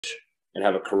and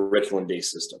have a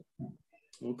curriculum-based system.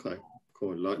 Okay,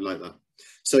 cool. Like that.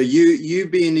 So you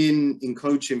been in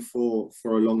coaching for a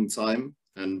long time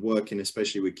and working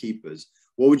especially with keepers,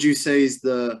 what would you say is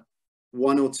the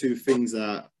one or two things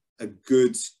that a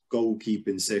good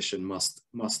goalkeeping session must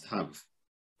have?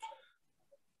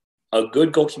 A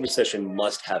good goalkeeping session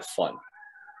must have fun,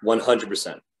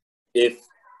 100%. If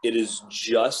it is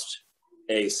just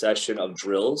a session of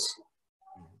drills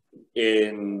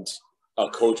and a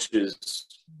coach is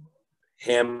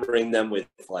hammering them with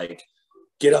like,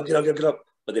 get up,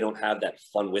 but they don't have that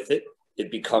fun with it, it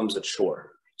becomes a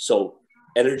chore. So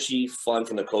energy, fun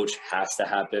from the coach has to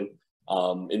happen.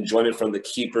 Enjoyment from the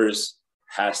keepers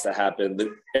has to happen.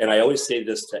 And I always say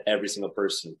this to every single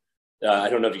person. I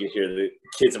don't know if you can hear the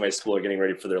kids in my school are getting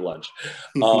ready for their lunch.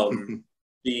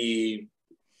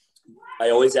 I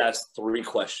always ask 3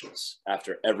 questions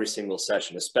after every single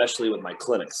session, especially with my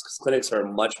clinics, because clinics are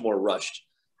much more rushed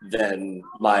than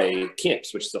my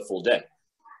camps, which is a full day.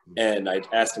 And I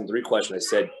asked them 3 questions. I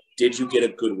said, did you get a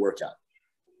good workout?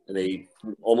 And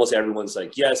almost everyone's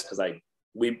like, yes, because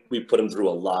we put them through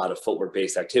a lot of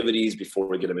footwork-based activities before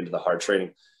we get them into the hard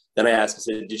training. Then I asked, I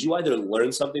said, did you either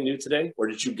learn something new today or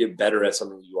did you get better at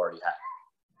something you already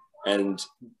had? And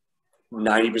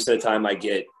 90% of the time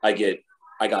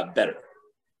I got better.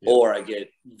 Yeah. Or I get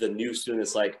the new student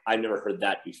that's like, I've never heard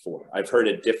that before. I've heard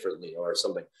it differently or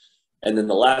something. And then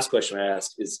the last question I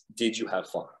ask is, did you have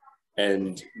fun?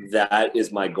 And that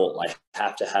is my goal. I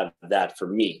have to have that for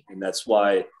me. And that's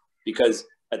why, because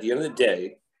at the end of the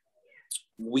day,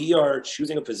 we are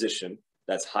choosing a position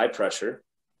that's high pressure,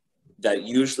 that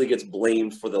usually gets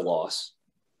blamed for the loss.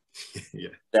 Yeah.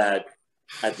 That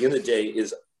at the end of the day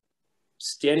is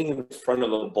standing in front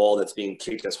of a ball that's being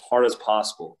kicked as hard as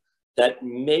possible that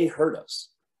may hurt us.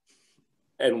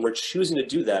 And we're choosing to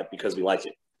do that because we like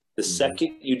it. The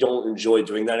second you don't enjoy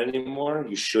doing that anymore,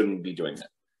 you shouldn't be doing that.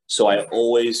 So I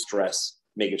always stress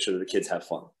making sure that the kids have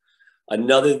fun.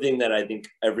 Another thing that I think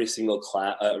every single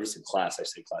class, I say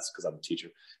class because I'm a teacher,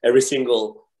 every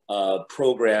single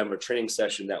program or training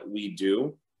session that we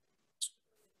do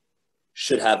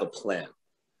should have a plan.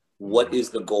 What is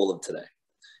the goal of today?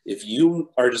 If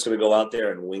you are just going to go out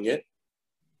there and wing it,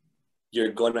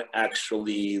 you're going to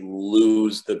actually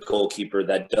lose the goalkeeper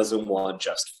that doesn't want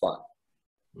just fun.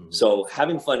 So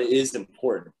having fun is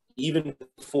important, even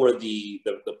for the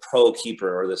pro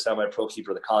keeper or the semi-pro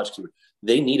keeper, or the college keeper.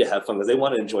 They need to have fun because they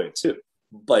want to enjoy it too.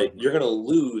 But you're going to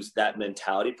lose that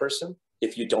mentality person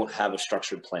if you don't have a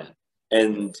structured plan.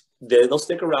 And they'll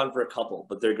stick around for a couple,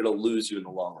 but they're going to lose you in the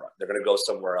long run. They're going to go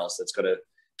somewhere else that's going to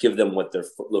give them what they're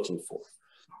looking for.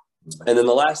 And then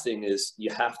the last thing is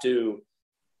you have to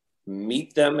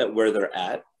meet them at where they're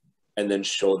at and then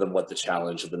show them what the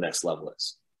challenge of the next level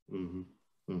is.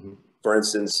 For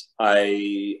instance,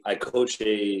 I coach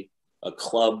a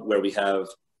club where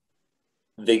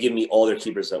they give me all their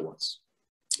keepers at once.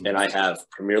 And I have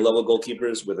premier level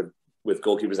goalkeepers with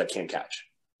goalkeepers that can't catch.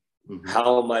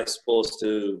 How am I supposed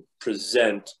to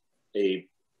present a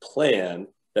plan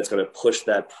that's going to push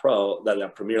that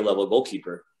premier level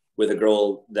goalkeeper with a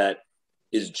girl that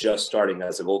is just starting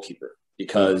as a goalkeeper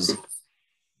because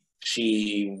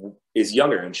she is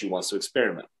younger and she wants to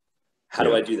experiment? How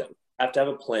do I do that? I have to have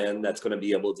a plan that's going to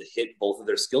be able to hit both of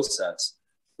their skill sets,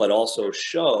 but also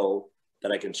show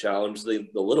that I can challenge the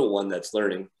little one that's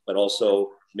learning, but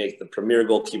also make the premier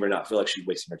goalkeeper not feel like she's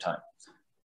wasting her time.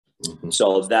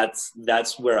 So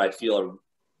that's where I feel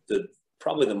are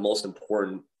probably the most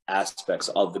important aspects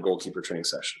of the goalkeeper training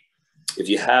session. If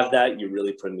you have that, you're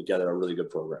really putting together a really good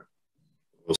program.